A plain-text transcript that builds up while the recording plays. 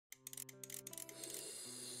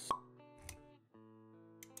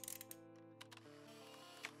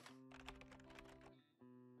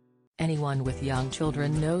Anyone with young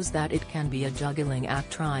children knows that it can be a juggling act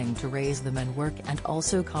trying to raise them and work and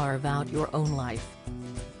also carve out your own life.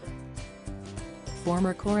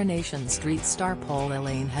 Former Coronation Street star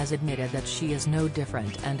Paula has admitted that she is no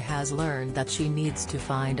different and has learned that she needs to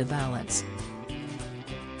find a balance.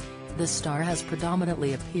 The star has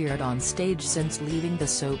predominantly appeared on stage since leaving the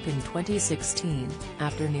soap in 2016,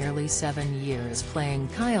 after nearly 7 years playing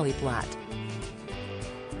Kylie Platt.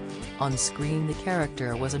 On screen the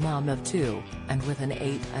character was a mom of 2, and with an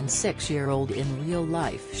 8- and 6-year-old in real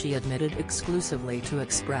life, she admitted exclusively to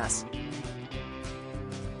Express.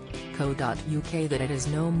 Co.uk that it is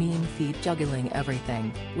no mean feat juggling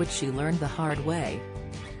everything, which she learned the hard way.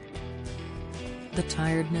 The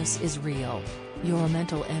tiredness is real. Your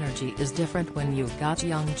mental energy is different when you've got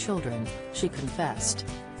young children, she confessed.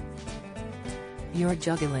 You're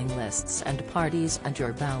juggling lists and parties and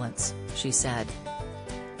your balance, she said.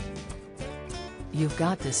 You've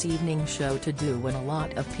got this evening show to do when a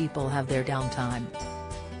lot of people have their downtime.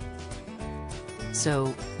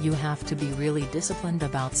 So, you have to be really disciplined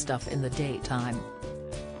about stuff in the daytime.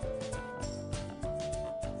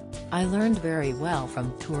 I learned very well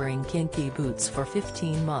from touring Kinky Boots for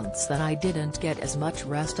 15 months that I didn't get as much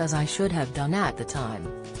rest as I should have done at the time.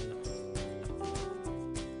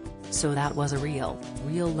 So that was a real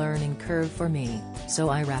learning curve for me, so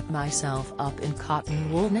I wrap myself up in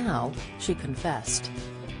cotton wool now, she confessed.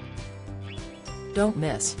 Don't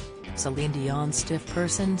miss Celine Dion's stiff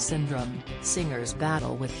person syndrome, singers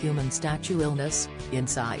battle with human statue illness,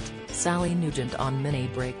 Insight, Sally Nugent on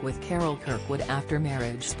mini-break with Carol Kirkwood after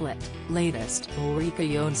marriage split. Latest, Ulrika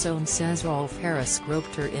Jonsson says Rolf Harris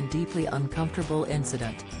groped her in deeply uncomfortable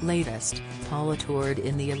incident. Latest, Paula toured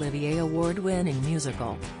in the Olivier Award-winning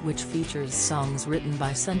musical, which features songs written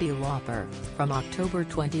by Cyndi Lauper, from October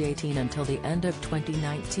 2018 until the end of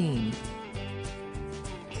 2019.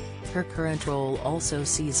 Her current role also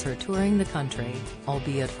sees her touring the country,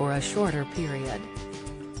 albeit for a shorter period.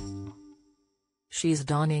 She's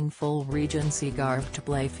donning full Regency garb to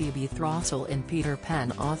play Phoebe Throssell in Peter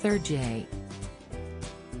Pan author J.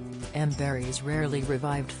 M. Barrie's rarely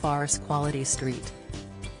revived farce-quality Street.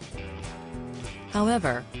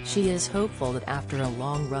 However, she is hopeful that after a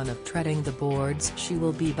long run of treading the boards she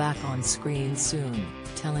will be back on screen soon,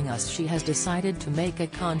 telling us she has decided to make a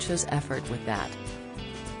conscious effort with that.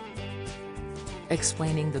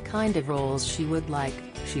 Explaining the kind of roles she would like,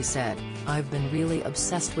 she said, "I've been really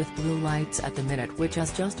obsessed with Blue Lights at the Minute, which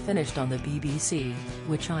has just finished on the BBC,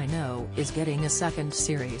 which I know is getting a second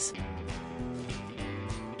series.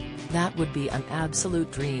 That would be an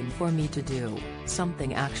absolute dream for me to do,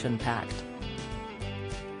 something action-packed.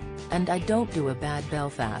 And I don't do a bad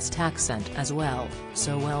Belfast accent as well,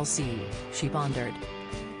 so we'll see," she pondered.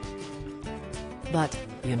 "But,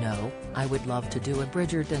 you know, I would love to do a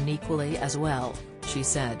Bridgerton equally as well," she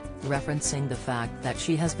said, referencing the fact that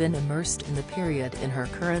she has been immersed in the period in her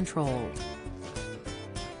current role.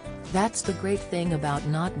 "That's the great thing about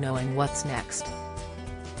not knowing what's next.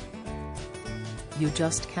 You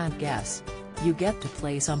just can't guess. You get to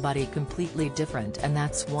play somebody completely different, and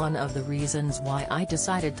that's one of the reasons why I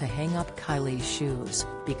decided to hang up Kylie's shoes,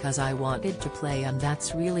 because I wanted to play, and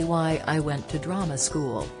that's really why I went to drama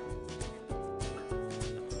school.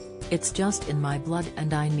 It's just in my blood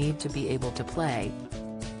and I need to be able to play."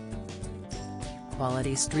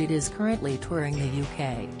 Quality Street is currently touring the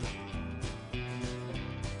UK.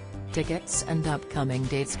 Tickets and upcoming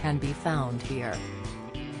dates can be found here.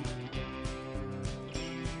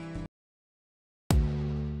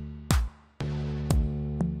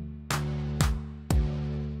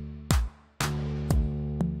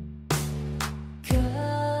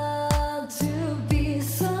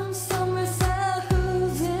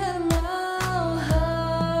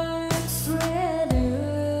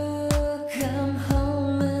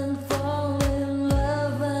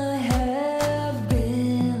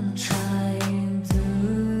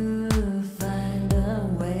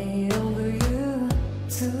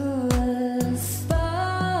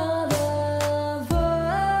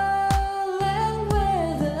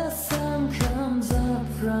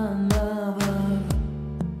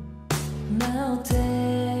 Now take